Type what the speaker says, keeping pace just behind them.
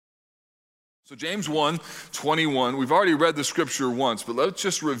So James 1:21, we've already read the scripture once, but let's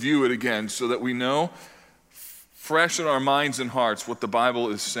just review it again so that we know fresh in our minds and hearts what the Bible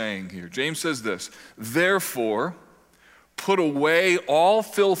is saying here. James says this, "Therefore, put away all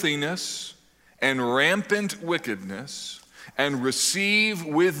filthiness and rampant wickedness, and receive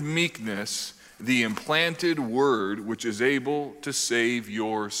with meekness the implanted word which is able to save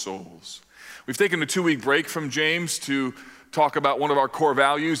your souls." We've taken a 2-week break from James to talk about one of our core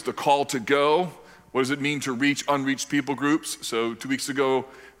values, the call to go. What does it mean to reach unreached people groups? So 2 weeks ago,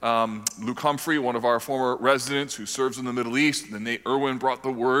 Luke Humphrey, one of our former residents who serves in the Middle East, and then Nate Irwin brought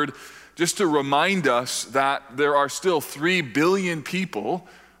the word, just to remind us that there are still 3 billion people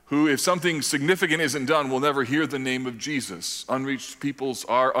who, if something significant isn't done, will never hear the name of Jesus. Unreached peoples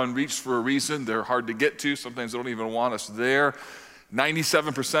are unreached for a reason. They're hard to get to. Sometimes they don't even want us there.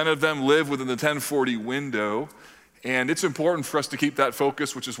 97% of them live within the 1040 window. And it's important for us to keep that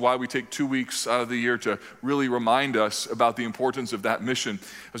focus, which is why we take 2 weeks out of the year to really remind us about the importance of that mission.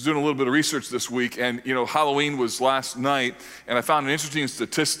 I was doing a little bit of research this week, and Halloween was last night, and I found an interesting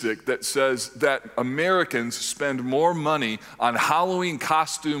statistic that says that Americans spend more money on Halloween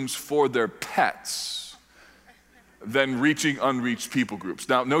costumes for their pets than reaching unreached people groups.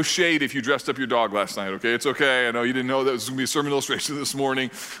 Now, no shade if you dressed up your dog last night, okay? It's okay. I know you didn't know that was going to be a sermon illustration this morning.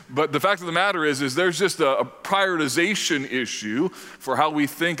 But the fact of the matter is there's just a prioritization issue for how we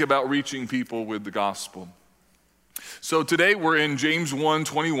think about reaching people with the gospel. So today we're in James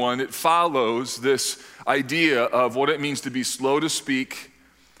 1:21. It follows this idea of what it means to be slow to speak,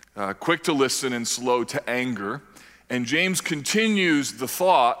 quick to listen, and slow to anger. And James continues the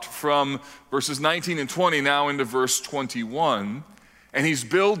thought from verses 19 and 20 now into verse 21. And he's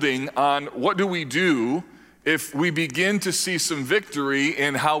building on what do we do if we begin to see some victory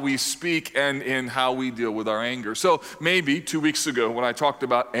in how we speak and in how we deal with our anger. So maybe 2 weeks ago when I talked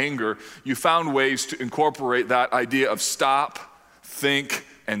about anger, you found ways to incorporate that idea of stop, think,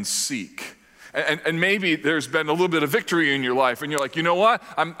 and seek. And maybe there's been a little bit of victory in your life, and you're like, you know what?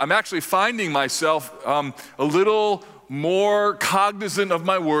 I'm actually finding myself a little more cognizant of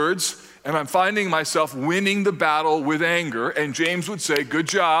my words, and I'm finding myself winning the battle with anger. And James would say, good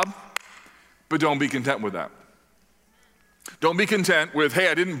job, but don't be content with that. Don't be content with, hey,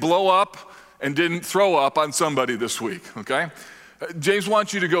 I didn't blow up and didn't throw up on somebody this week, okay? James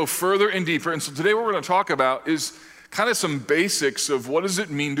wants you to go further and deeper, and so today what we're going to talk about is kind of some basics of what does it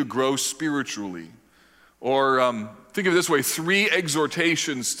mean to grow spiritually. Or think of it this way, 3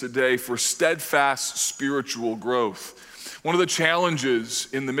 exhortations today for steadfast spiritual growth. One of the challenges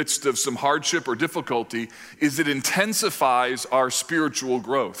in the midst of some hardship or difficulty is it intensifies our spiritual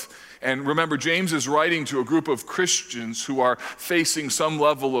growth. And remember, James is writing to a group of Christians who are facing some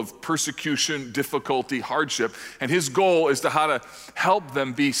level of persecution, difficulty, hardship. And his goal is to how to help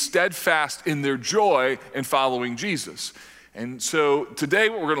them be steadfast in their joy in following Jesus. And so today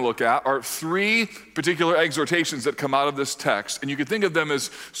what we're going to look at are 3 particular exhortations that come out of this text. And you can think of them as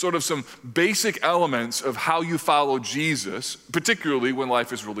sort of some basic elements of how you follow Jesus, particularly when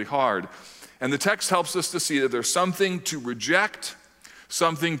life is really hard. And the text helps us to see that there's something to reject,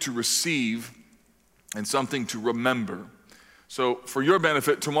 something to receive, and something to remember. So for your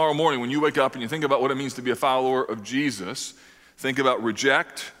benefit, tomorrow morning when you wake up and you think about what it means to be a follower of Jesus, think about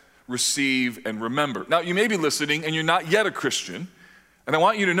reject, receive, and remember. Now, you may be listening and you're not yet a Christian, and I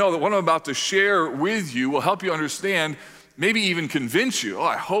want you to know that what I'm about to share with you will help you understand, maybe even convince you,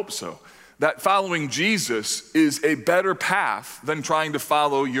 I hope so, that following Jesus is a better path than trying to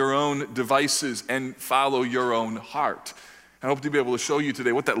follow your own devices and follow your own heart. I hope to be able to show you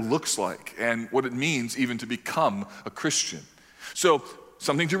today what that looks like and what it means even to become a Christian. So,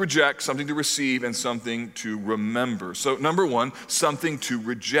 something to reject, something to receive, and something to remember. So, number 1, something to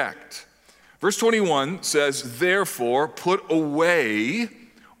reject. Verse 21 says, therefore, put away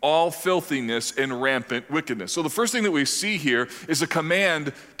all filthiness and rampant wickedness. So the first thing that we see here is a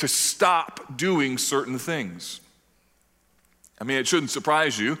command to stop doing certain things. I mean, it shouldn't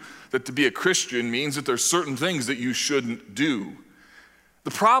surprise you that to be a Christian means that there's certain things that you shouldn't do.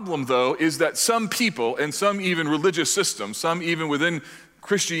 The problem, though, is that some people and some even religious systems, some even within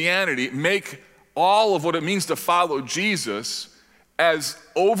Christianity, make all of what it means to follow Jesus as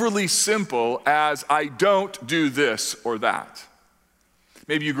overly simple as I don't do this or that.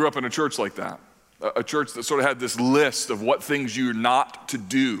 Maybe you grew up in a church like that, a church that sort of had this list of what things you're not to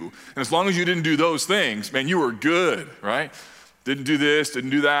do. And as long as you didn't do those things, man, you were good, right? Didn't do this, didn't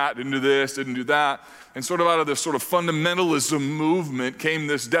do that, didn't do this, didn't do that. And sort of out of this sort of fundamentalism movement came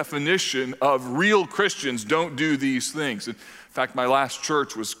this definition of real Christians don't do these things. In fact, my last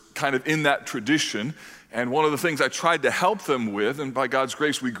church was kind of in that tradition. And one of the things I tried to help them with, and by God's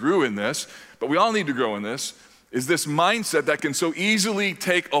grace we grew in this, but we all need to grow in this, is this mindset that can so easily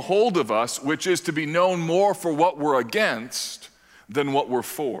take a hold of us, which is to be known more for what we're against than what we're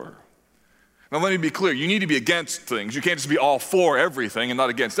for. Now let me be clear, you need to be against things. You can't just be all for everything and not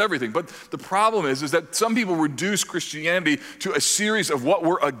against everything. But the problem is that some people reduce Christianity to a series of what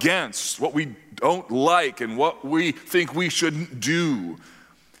we're against, what we don't like, and what we think we shouldn't do.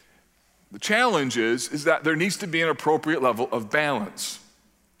 The challenge is that there needs to be an appropriate level of balance.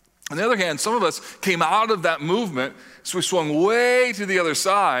 On the other hand, some of us came out of that movement, so we swung way to the other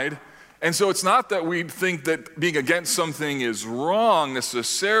side. And so it's not that we think that being against something is wrong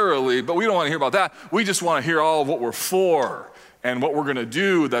necessarily, but we don't want to hear about that. We just want to hear all of what we're for and what we're going to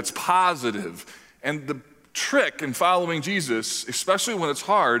do that's positive. And the trick in following Jesus, especially when it's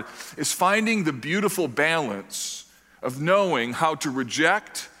hard, is finding the beautiful balance of knowing how to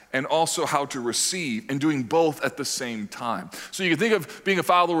reject and also how to receive, and doing both at the same time. So you can think of being a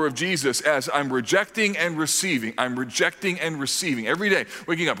follower of Jesus as I'm rejecting and receiving. I'm rejecting and receiving. Every day,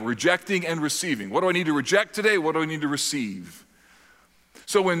 waking up, rejecting and receiving. What do I need to reject today? What do I need to receive?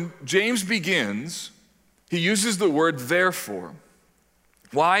 So when James begins, he uses the word therefore.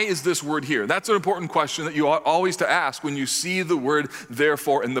 Why is this word here? That's an important question that you ought always to ask when you see the word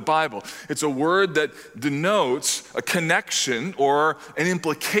therefore in the Bible. It's a word that denotes a connection or an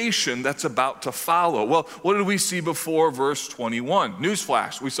implication that's about to follow. Well, what did we see before verse 21?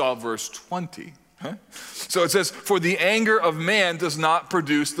 Newsflash, we saw verse 20. So it says, for the anger of man does not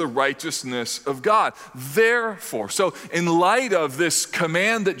produce the righteousness of God. Therefore, so in light of this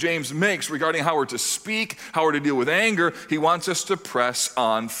command that James makes regarding how we're to speak, how we're to deal with anger, he wants us to press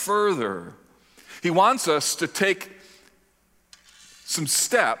on further. He wants us to take some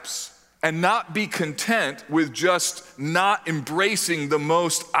steps and not be content with just not embracing the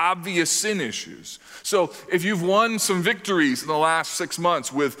most obvious sin issues. So if you've won some victories in the last 6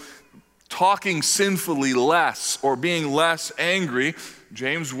 months with talking sinfully less or being less angry,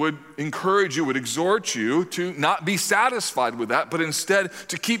 James would encourage you, would exhort you to not be satisfied with that, but instead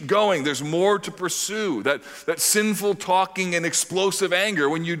to keep going. There's more to pursue. That sinful talking and explosive anger,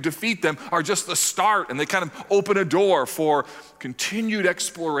 when you defeat them, are just the start, and they kind of open a door for continued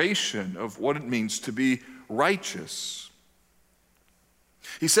exploration of what it means to be righteous.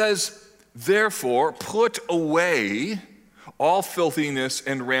 He says, therefore, put away all filthiness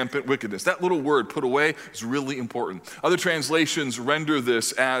and rampant wickedness. That little word, put away, is really important. Other translations render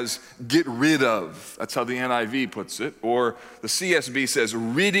this as get rid of. That's how the NIV puts it. Or the CSB says,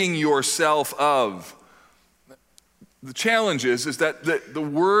 ridding yourself of. The challenge is that the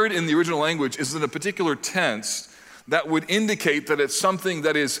word in the original language is in a particular tense that would indicate that it's something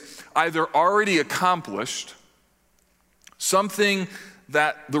that is either already accomplished, something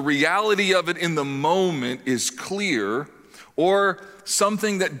that the reality of it in the moment is clear, or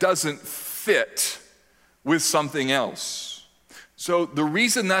something that doesn't fit with something else. So the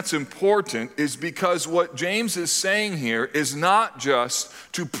reason that's important is because what James is saying here is not just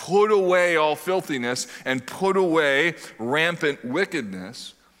to put away all filthiness and put away rampant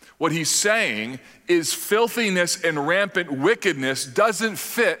wickedness. What he's saying is filthiness and rampant wickedness doesn't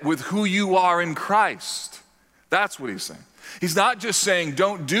fit with who you are in Christ. That's what he's saying. He's not just saying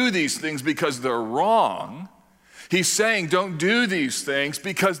don't do these things because they're wrong. He's saying don't do these things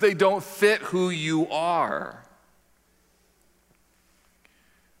because they don't fit who you are.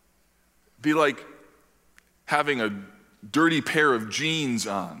 Be like having a dirty pair of jeans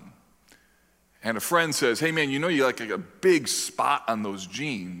on, and a friend says, hey man, you know you like a big spot on those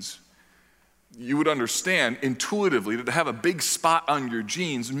jeans. You would understand intuitively that to have a big spot on your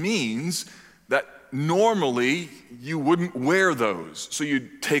jeans means that normally you wouldn't wear those. So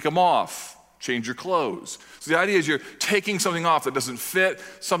you'd take them off, change your clothes. So the idea is you're taking something off that doesn't fit,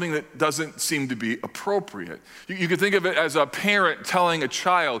 something that doesn't seem to be appropriate. You could think of it as a parent telling a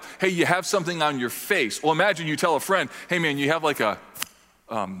child, hey, you have something on your face. Well, imagine you tell a friend, hey man, you have like a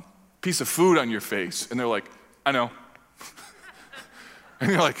piece of food on your face. And they're like, I know.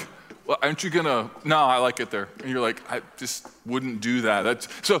 And you're like, well, aren't you gonna, no, I like it there. And you're like, I just wouldn't do that.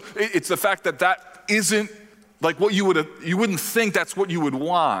 So it's the fact that isn't like what you wouldn't think that's what you would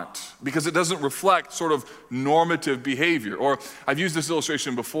want because it doesn't reflect sort of normative behavior. Or I've used this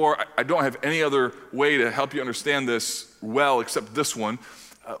illustration before. I don't have any other way to help you understand this well except this one.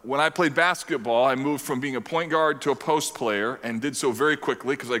 When I played basketball, I moved from being a point guard to a post player and did so very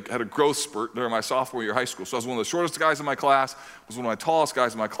quickly because I had a growth spurt during my sophomore year of high school. So I was one of the shortest guys in my class, was one of my tallest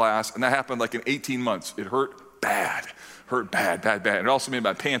guys in my class, and that happened like in 18 months. It hurt bad. And it also made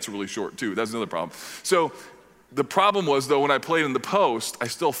my pants really short too. That's another problem. So the problem was, though, when I played in the post, I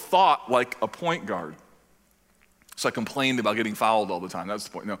still thought like a point guard. So I complained about getting fouled all the time. That's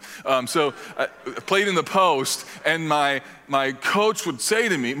the point. No. So I played in the post, and my coach would say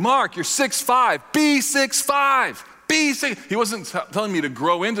to me, Mark, you're 6'5", be 6'5", be 6. He wasn't telling me to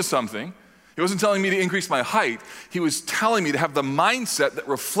grow into something. He wasn't telling me to increase my height. He was telling me to have the mindset that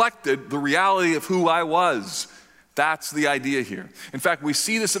reflected the reality of who I was. That's the idea here. In fact, we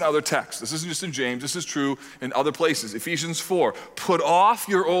see this in other texts. This isn't just in James. This is true in other places. Ephesians 4, put off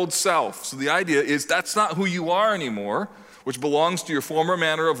your old self. So the idea is that's not who you are anymore, which belongs to your former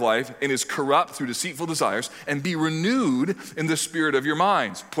manner of life and is corrupt through deceitful desires, and be renewed in the spirit of your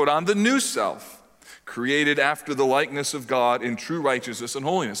minds. Put on the new self, created after the likeness of God in true righteousness and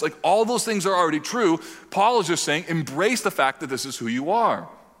holiness. Like all those things are already true. Paul is just saying, embrace the fact that this is who you are.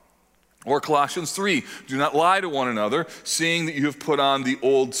 Or Colossians 3, do not lie to one another, seeing that you have put on the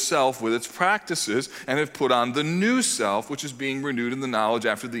old self with its practices and have put on the new self, which is being renewed in the knowledge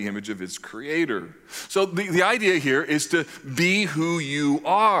after the image of its creator. So the idea here is to be who you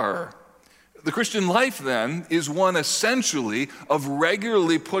are. The Christian life then is one essentially of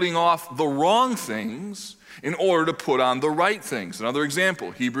regularly putting off the wrong things in order to put on the right things. Another example,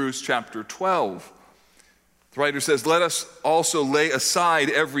 Hebrews chapter 12. The writer says, let us also lay aside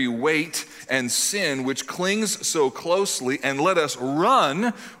every weight and sin which clings so closely, and let us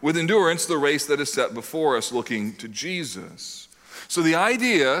run with endurance the race that is set before us, looking to Jesus. So the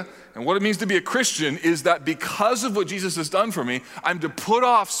idea and what it means to be a Christian is that because of what Jesus has done for me, I'm to put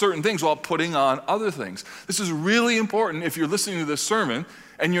off certain things while putting on other things. This is really important if you're listening to this sermon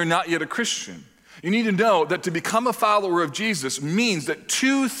and you're not yet a Christian. You need to know that to become a follower of Jesus means that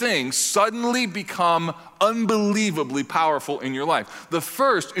two things suddenly become unbelievably powerful in your life. The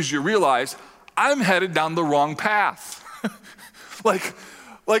first is you realize, I'm headed down the wrong path.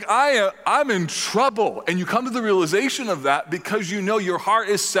 I'm in trouble. And you come to the realization of that because you know your heart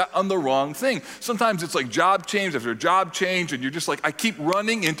is set on the wrong thing. Sometimes it's like job change after job change, and you're just like, I keep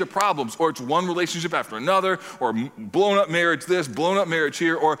running into problems. Or it's one relationship after another, or blown up marriage this, blown up marriage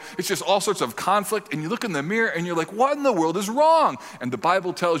here, or it's just all sorts of conflict. And you look in the mirror and you're like, what in the world is wrong? And the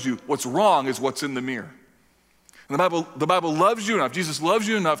Bible tells you what's wrong is what's in the mirror. And the Bible loves you enough, Jesus loves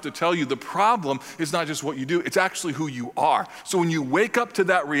you enough to tell you the problem is not just what you do, it's actually who you are. So when you wake up to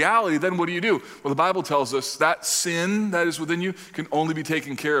that reality, then what do? Well, the Bible tells us that sin that is within you can only be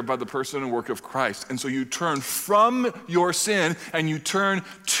taken care of by the person and work of Christ. And so you turn from your sin and you turn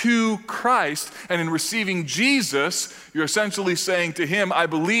to Christ. And in receiving Jesus, you're essentially saying to him, I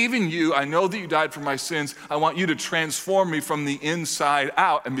believe in you, I know that you died for my sins, I want you to transform me from the inside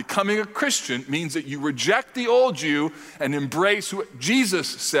out. And becoming a Christian means that you reject the old you and embrace what Jesus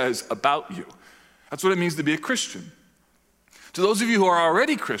says about you. That's what it means to be a Christian. To those of you who are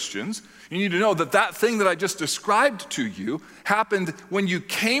already Christians, you need to know that that thing that I just described to you happened when you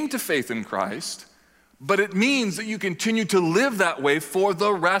came to faith in Christ, but it means that you continue to live that way for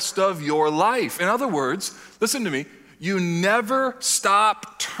the rest of your life. In other words, listen to me, you never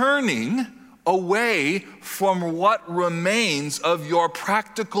stop turning away from what remains of your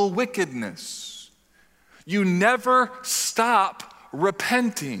practical wickedness. You never stop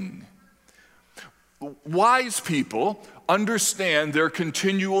repenting. Wise people understand their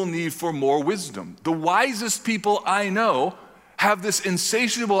continual need for more wisdom. The wisest people I know have this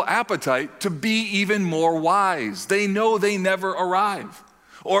insatiable appetite to be even more wise. They know they never arrive.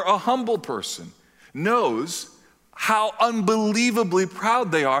 Or a humble person knows how unbelievably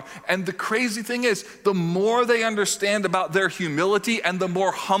proud they are. And the crazy thing is, the more they understand about their humility and the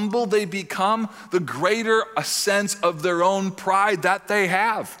more humble they become, the greater a sense of their own pride that they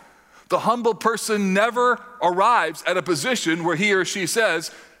have. The humble person never arrives at a position where he or she says,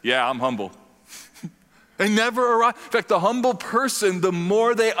 yeah, I'm humble. They never arrive. In fact, the humble person, the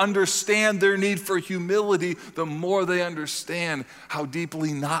more they understand their need for humility, the more they understand how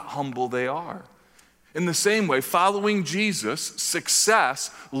deeply not humble they are. In the same way, following Jesus,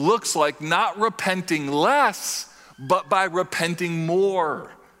 success looks like not repenting less, but by repenting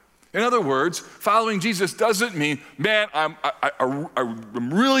more. In other words, following Jesus doesn't mean, man, I'm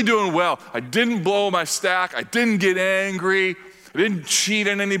really doing well. I didn't blow my stack. I didn't get angry. I didn't cheat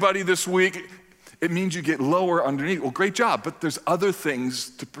on anybody this week. It means you get lower underneath. Well, great job, but there's other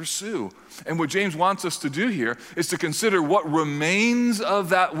things to pursue. And what James wants us to do here is to consider what remains of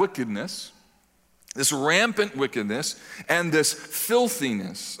that wickedness, this rampant wickedness, and this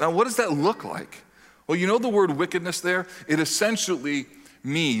filthiness. Now, what does that look like? Well, you know the word wickedness there? It essentially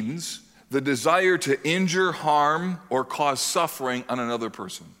means the desire to injure, harm, or cause suffering on another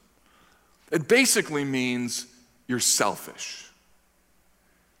person. It basically means you're selfish.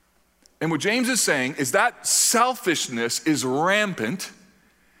 And what James is saying is that selfishness is rampant,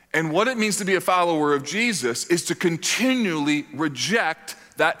 And what it means to be a follower of Jesus is to continually reject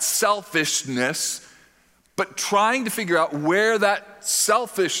that selfishness, but trying to figure out where that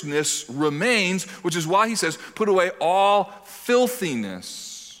selfishness remains, which is why he says, put away all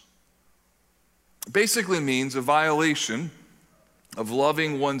filthiness. Basically means a violation of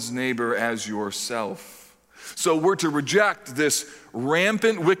loving one's neighbor as yourself. So we're to reject this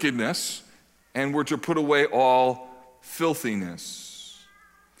rampant wickedness, and we're to put away all filthiness.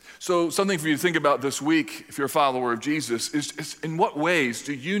 So something for you to think about this week, if you're a follower of Jesus, is in what ways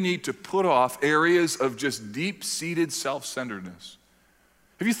do you need to put off areas of just deep-seated self-centeredness?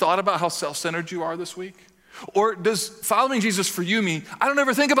 Have you thought about how self-centered you are this week? Or does following Jesus for you mean, I don't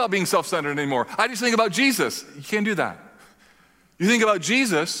ever think about being self-centered anymore. I just think about Jesus. You can't do that. You think about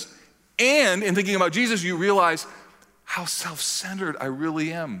Jesus, and in thinking about Jesus, you realize how self-centered I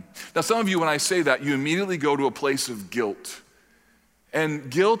really am. Now, some of you, when I say that, you immediately go to a place of guilt.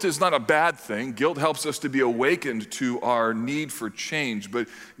 And guilt is not a bad thing. Guilt helps us to be awakened to our need for change, but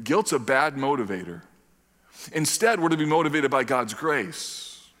guilt's a bad motivator. Instead, we're to be motivated by God's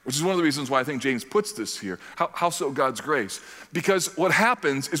grace, which is one of the reasons why I think James puts this here. How so God's grace? Because what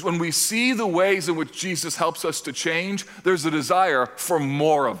happens is when we see the ways in which Jesus helps us to change, there's a desire for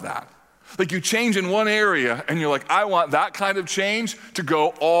more of that. Like you change in one area and you're like, I want that kind of change to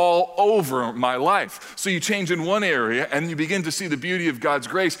go all over my life. So you change in one area and you begin to see the beauty of God's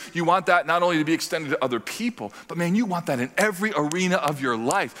grace. You want that not only to be extended to other people, but man, you want that in every arena of your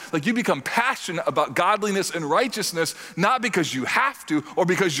life. Like you become passionate about godliness and righteousness, not because you have to or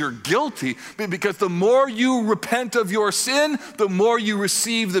because you're guilty, but because the more you repent of your sin, the more you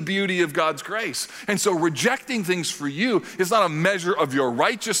receive the beauty of God's grace. And so rejecting things for you is not a measure of your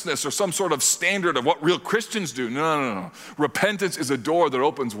righteousness or some sort of standard of what real Christians do. No. Repentance is a door that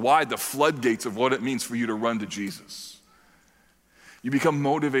opens wide the floodgates of what it means for you to run to Jesus. You become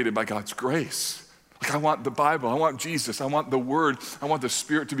motivated by God's grace. Like I want the Bible, I want Jesus, I want the Word, I want the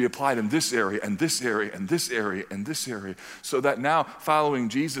Spirit to be applied in this area and this area and this area and this area, so that now following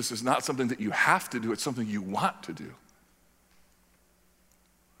Jesus is not something that you have to do, it's something you want to do.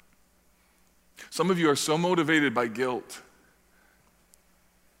 Some of you are so motivated by guilt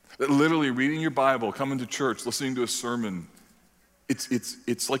that literally reading your Bible, coming to church, listening to a sermon,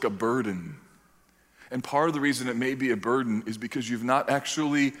 it's like a burden. And part of the reason it may be a burden is because you've not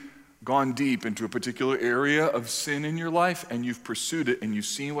actually gone deep into a particular area of sin in your life, and you've pursued it, and you've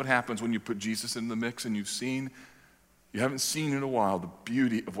seen what happens when you put Jesus in the mix, and you haven't seen in a while the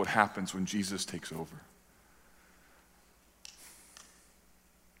beauty of what happens when Jesus takes over.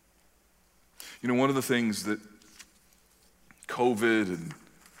 You know, one of the things that COVID and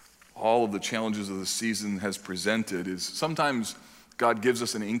all of the challenges of the season has presented is sometimes God gives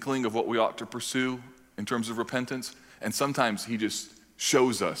us an inkling of what we ought to pursue in terms of repentance, and sometimes he just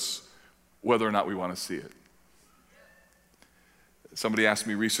shows us whether or not we want to see it. Somebody asked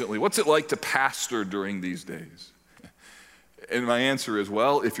me recently, what's it like to pastor during these days? And my answer is,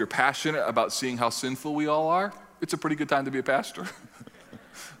 well, if you're passionate about seeing how sinful we all are, it's a pretty good time to be a pastor.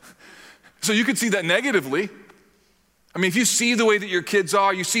 So you could see that negatively. I mean, if you see the way that your kids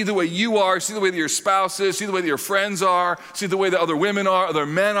are, you see the way you are, see the way that your spouse is, see the way that your friends are, see the way that other women are, other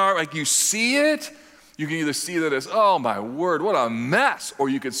men are, like you see it, you can either see that as, oh my word, what a mess, or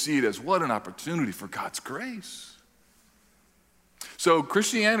you could see it as, what an opportunity for God's grace. So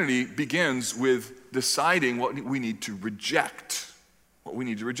Christianity begins with deciding what we need to reject. What we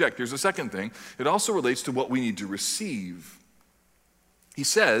need to reject. Here's the second thing. It also relates to what we need to receive. He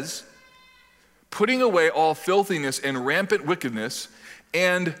says, putting away all filthiness and rampant wickedness,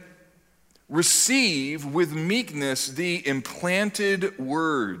 and receive with meekness the implanted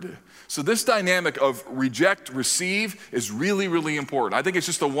word. So this dynamic of reject, receive is really, really important. I think it's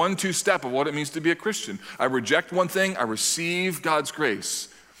just a 1-2 step of what it means to be a Christian. I reject one thing, I receive God's grace.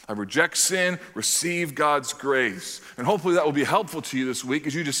 I reject sin, receive God's grace. And hopefully that will be helpful to you this week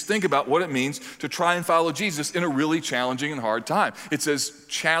as you just think about what it means to try and follow Jesus in a really challenging and hard time. It's as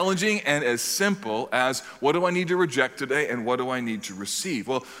challenging and as simple as, what do I need to reject today and what do I need to receive?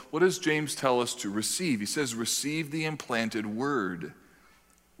 Well, what does James tell us to receive? He says, receive the implanted word.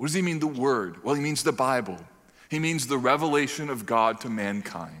 What does he mean, the word? Well, he means the Bible. He means the revelation of God to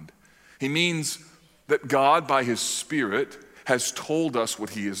mankind. He means that God, by his Spirit, has told us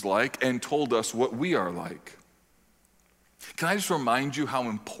what he is like and told us what we are like. Can I just remind you how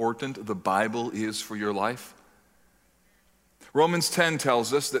important the Bible is for your life? Romans 10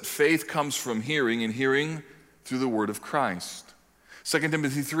 tells us that faith comes from hearing, and hearing through the word of Christ. 2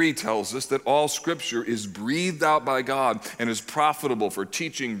 Timothy 3 tells us that all Scripture is breathed out by God and is profitable for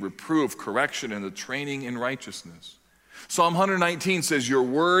teaching, reproof, correction, and the training in righteousness. Psalm 119 says, your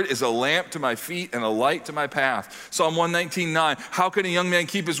word is a lamp to my feet and a light to my path. Psalm 119:9, how can a young man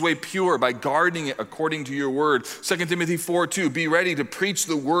keep his way pure? By guarding it according to your word. 2 Timothy 4:2, be ready to preach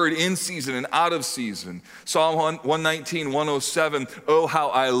the word in season and out of season. Psalm 119:107, oh, how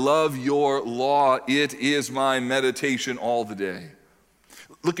I love your law. It is my meditation all the day.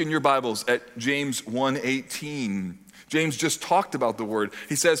 Look in your Bibles at James 1:18. James just talked about the word.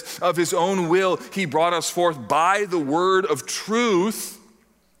 He says, of his own will, he brought us forth by the word of truth,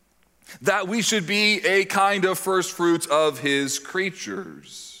 that we should be a kind of first fruits of his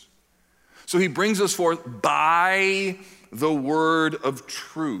creatures. So he brings us forth by the word of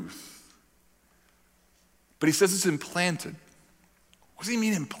truth. But he says it's implanted. What does he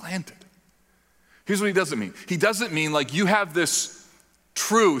mean implanted? Here's what he doesn't mean. He doesn't mean like you have this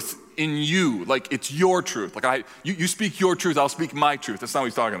truth in you, like it's your truth. Like you speak your truth, I'll speak my truth. That's not what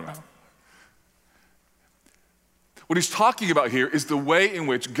he's talking about. What he's talking about here is the way in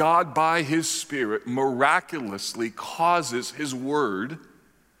which God, by his Spirit, miraculously causes his word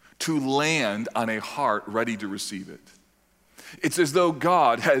to land on a heart ready to receive it. It's as though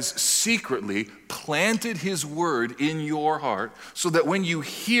God has secretly planted his word in your heart so that when you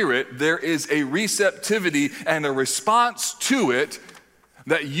hear it, there is a receptivity and a response to it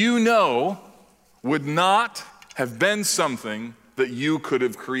that you know would not have been something that you could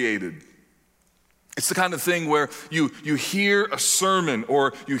have created. It's the kind of thing where you hear a sermon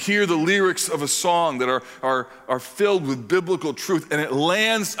or you hear the lyrics of a song that are filled with biblical truth and it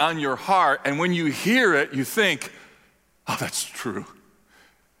lands on your heart, and when you hear it, you think, oh, that's true.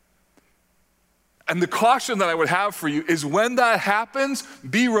 And the caution that I would have for you is when that happens,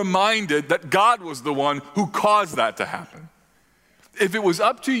 be reminded that God was the one who caused that to happen. If it was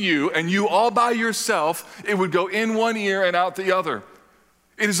up to you and you all by yourself, it would go in one ear and out the other.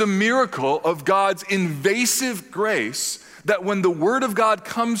 It is a miracle of God's invasive grace that when the word of God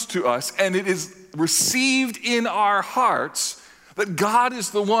comes to us and it is received in our hearts, that God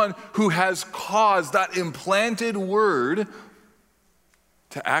is the one who has caused that implanted word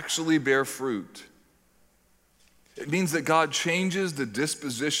to actually bear fruit. It means that God changes the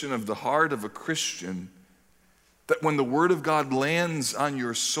disposition of the heart of a Christian, that when the word of God lands on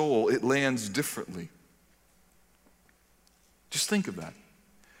your soul, it lands differently. Just think of that.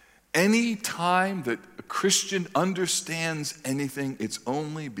 Any time that a Christian understands anything, it's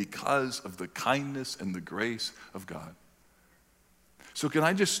only because of the kindness and the grace of God. So can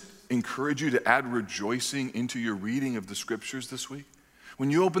I just encourage you to add rejoicing into your reading of the scriptures this week?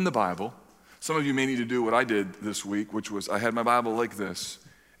 When you open the Bible, some of you may need to do what I did this week, which was I had my Bible like this.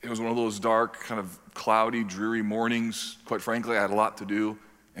 It was one of those dark, kind of cloudy, dreary mornings. Quite frankly, I had a lot to do.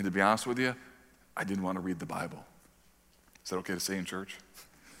 And to be honest with you, I didn't want to read the Bible. Is that okay to say in church?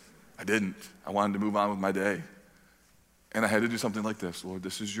 I didn't. I wanted to move on with my day. And I had to do something like this. Lord,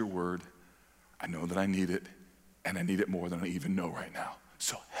 this is your word. I know that I need it, and I need it more than I even know right now.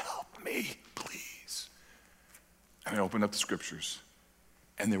 So help me, please. And I opened up the scriptures,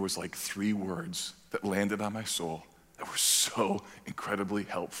 and there was like 3 words that landed on my soul that were so incredibly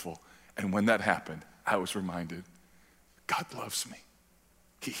helpful. And when that happened, I was reminded, God loves me.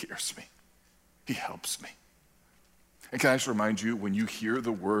 He hears me. He helps me. And can I just remind you, when you hear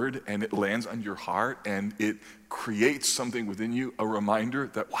the word and it lands on your heart and it creates something within you, a reminder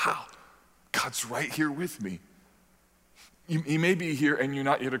that, wow, God's right here with me. You may be here and you're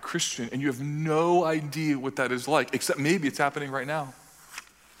not yet a Christian and you have no idea what that is like, except maybe it's happening right now.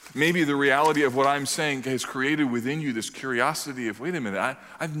 Maybe the reality of what I'm saying has created within you this curiosity of, wait a minute,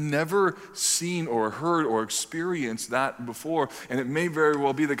 I've never seen or heard or experienced that before. And it may very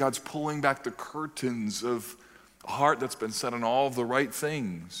well be that God's pulling back the curtains of a heart that's been set on all the right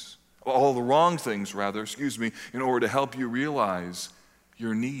things, all the wrong things rather, in order to help you realize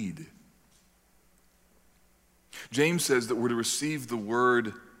your need. James says that we're to receive the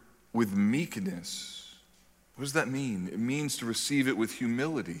word with meekness. What does that mean? It means to receive it with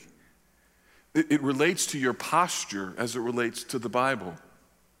humility. It relates to your posture as it relates to the Bible.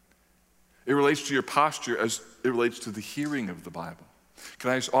 It relates to your posture as it relates to the hearing of the Bible.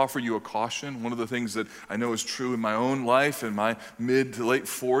 Can I just offer you a caution? One of the things that I know is true in my own life, in my mid to late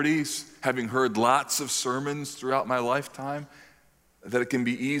 40s, having heard lots of sermons throughout my lifetime, that it can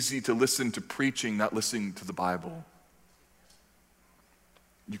be easy to listen to preaching, not listening to the Bible.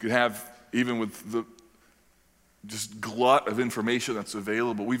 You could have, even with the just glut of information that's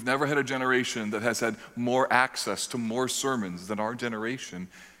available, we've never had a generation that has had more access to more sermons than our generation.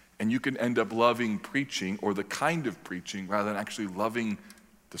 And you can end up loving preaching or the kind of preaching rather than actually loving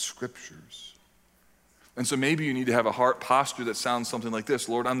the scriptures. And so maybe you need to have a heart posture that sounds something like this.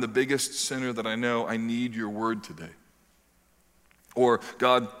 Lord, I'm the biggest sinner that I know. I need your word today. Or,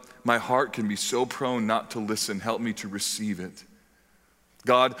 God, my heart can be so prone not to listen. Help me to receive it.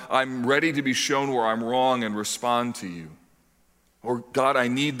 God, I'm ready to be shown where I'm wrong and respond to you. Or, God, I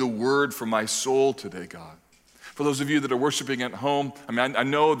need the word for my soul today, God. For those of you that are worshiping at home, I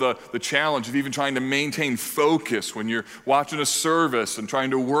know the challenge of even trying to maintain focus when you're watching a service and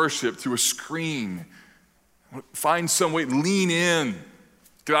trying to worship through a screen. Find some way, lean in,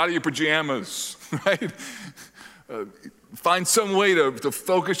 get out of your pajamas, right? Find some way to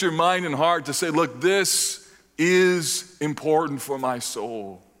focus your mind and heart to say, look, this is important for my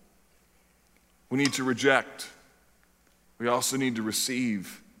soul. We need to reject. We also need to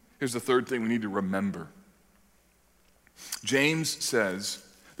receive. Here's the third thing we need to remember. James says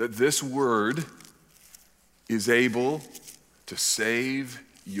that this word is able to save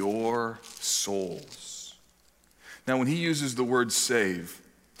your souls. Now, when he uses the word save,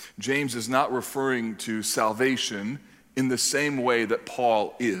 James is not referring to salvation in the same way that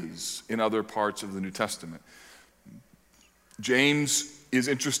Paul is in other parts of the New Testament. James is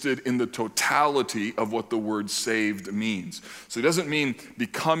interested in the totality of what the word saved means. So it doesn't mean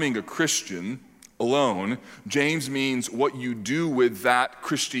becoming a Christian alone. James means what you do with that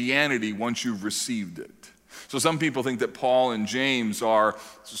Christianity once you've received it. So some people think that Paul and James are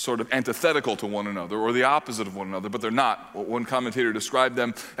sort of antithetical to one another or the opposite of one another, but they're not. One commentator described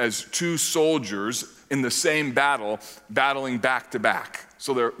them as two soldiers in the same battle, battling back to back.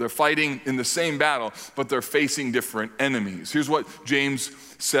 So they're fighting in the same battle, but they're facing different enemies. Here's what James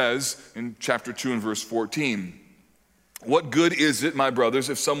says in chapter 2 and verse 14. What good is it, my brothers,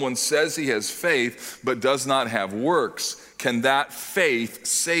 if someone says he has faith but does not have works? Can that faith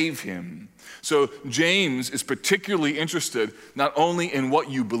save him? So James is particularly interested not only in what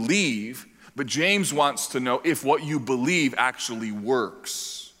you believe, but James wants to know if what you believe actually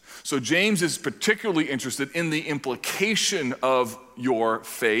works. So James is particularly interested in the implication of your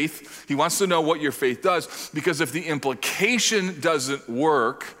faith. He wants to know what your faith does, because if the implication doesn't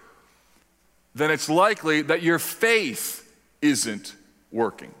work, then it's likely that your faith isn't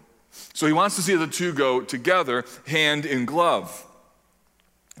working. So he wants to see the two go together, hand in glove.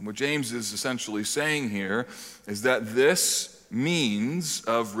 And what James is essentially saying here is that this means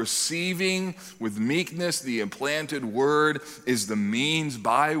of receiving with meekness the implanted word is the means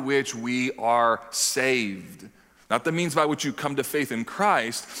by which we are saved. Not the means by which you come to faith in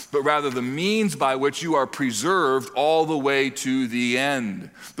Christ, but rather the means by which you are preserved all the way to the end.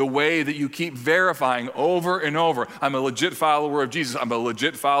 The way that you keep verifying over and over, I'm a legit follower of Jesus, I'm a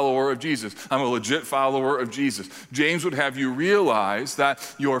legit follower of Jesus, I'm a legit follower of Jesus. James would have you realize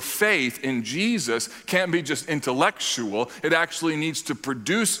that your faith in Jesus can't be just intellectual, it actually needs to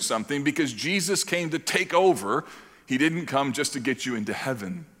produce something, because Jesus came to take over. He didn't come just to get you into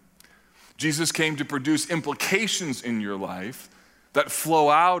heaven. Jesus came to produce implications in your life that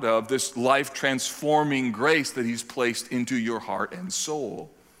flow out of this life-transforming grace that he's placed into your heart and soul.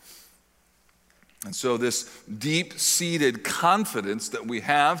 And so this deep-seated confidence that we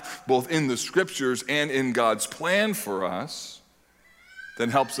have both in the scriptures and in God's plan for us then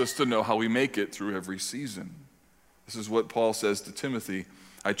helps us to know how we make it through every season. This is what Paul says to Timothy.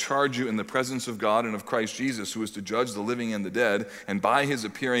 I charge you in the presence of God and of Christ Jesus, who is to judge the living and the dead, and by his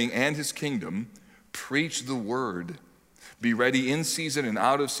appearing and his kingdom, preach the word. Be ready in season and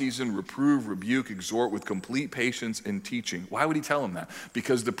out of season, reprove, rebuke, exhort with complete patience and teaching. Why would he tell him that?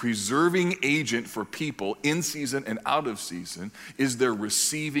 Because the preserving agent for people in season and out of season is their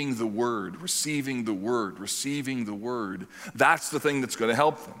receiving the word, receiving the word, receiving the word. That's the thing that's going to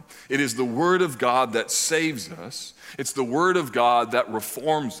help them. It is the word of God that saves us. It's the word of God that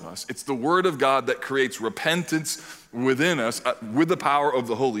reforms us. It's the word of God that creates repentance within us with the power of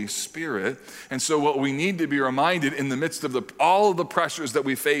the Holy Spirit. And so what we need to be reminded in the midst of all of the pressures that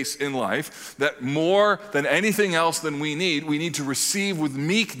we face in life, that more than anything else than we need to receive with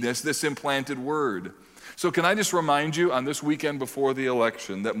meekness this implanted word. So can I just remind you on this weekend before the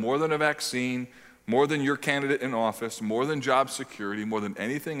election that more than a vaccine, more than your candidate in office, more than job security, more than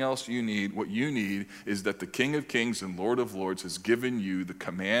anything else you need, what you need is that the King of Kings and Lord of Lords has given you the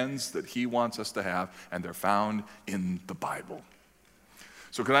commands that he wants us to have, and they're found in the Bible.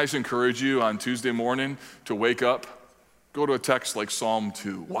 So can I just encourage you on Tuesday morning to wake up, go to a text like Psalm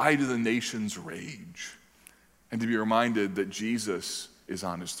 2, why do the nations rage? And to be reminded that Jesus is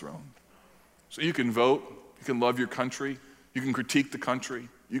on his throne. So you can vote, you can love your country, you can critique the country,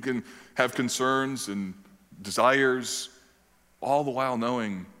 you can have concerns and desires, all the while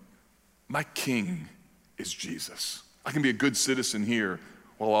knowing my King is Jesus. I can be a good citizen here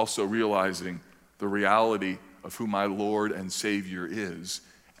while also realizing the reality of who my Lord and Savior is,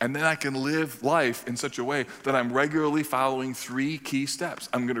 And then I can live life in such a way that I'm regularly following 3 key steps.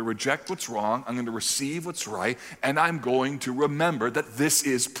 I'm going to reject what's wrong, I'm going to receive what's right, and I'm going to remember that this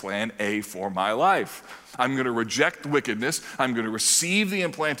is plan A for my life. I'm going to reject wickedness, I'm going to receive the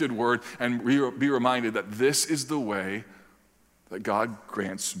implanted word, and be reminded that this is the way that God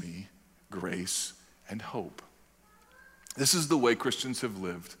grants me grace and hope. This is the way Christians have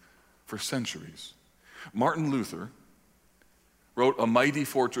lived for centuries. Martin Luther wrote, "A mighty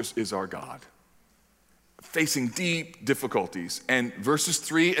fortress is our God," facing deep difficulties. And verses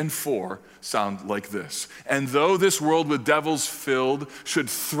 3 and 4 sound like this: "And though this world with devils filled should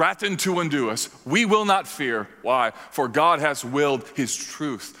threaten to undo us, we will not fear." Why? "For God has willed his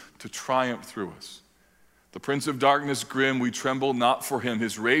truth to triumph through us. The prince of darkness grim, we tremble not for him.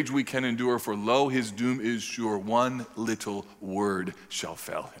 His rage we can endure, for lo, his doom is sure. One little word shall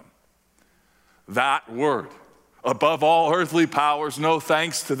fell him." That word, above all earthly powers, no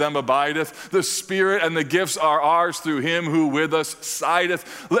thanks to them abideth. The Spirit and the gifts are ours through him who with us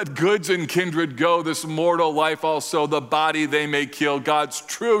sideth. Let goods and kindred go, this mortal life also, the body they may kill. God's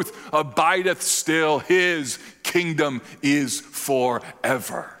truth abideth still, his kingdom is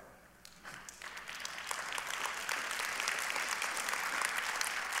forever.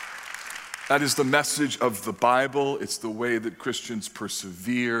 That is the message of the Bible. It's the way that Christians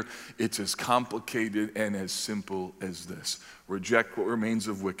persevere. It's as complicated and as simple as this: reject what remains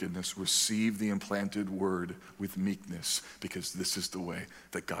of wickedness, receive the implanted word with meekness, because this is the way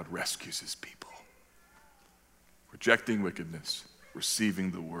that God rescues his people. Rejecting wickedness,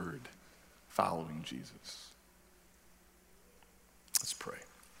 receiving the word, following Jesus. Let's pray.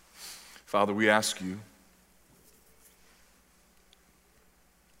 Father, we ask you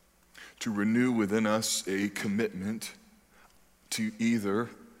to renew within us a commitment to either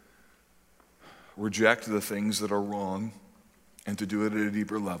reject the things that are wrong and to do it at a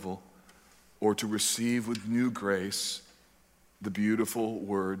deeper level, or to receive with new grace the beautiful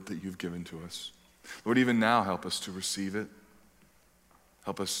word that you've given to us. Lord, even now, help us to receive it.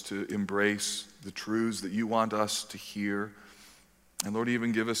 Help us to embrace the truths that you want us to hear. And Lord,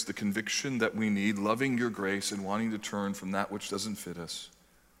 even give us the conviction that we need, loving your grace and wanting to turn from that which doesn't fit us.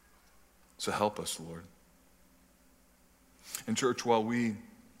 So help us, Lord. And church, while we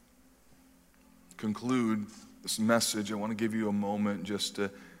conclude this message, I want to give you a moment just to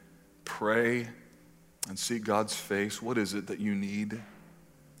pray and seek God's face. What is it that you need?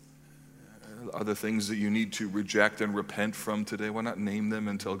 Are there things that you need to reject and repent from today? Why not name them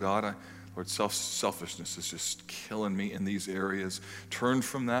and tell God, Lord, selfishness is just killing me in these areas. Turn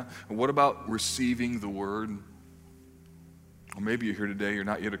from that. And what about receiving the word? Or maybe you're here today, you're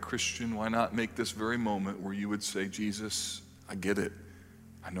not yet a Christian. Why not make this very moment where you would say, Jesus, I get it.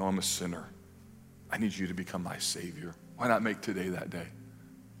 I know I'm a sinner. I need you to become my Savior. Why not make today that day?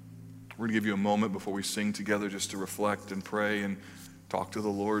 We're going to give you a moment before we sing together just to reflect and pray and talk to the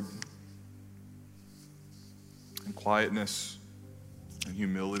Lord in quietness and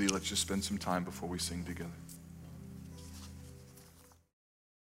humility. Let's just spend some time before we sing together.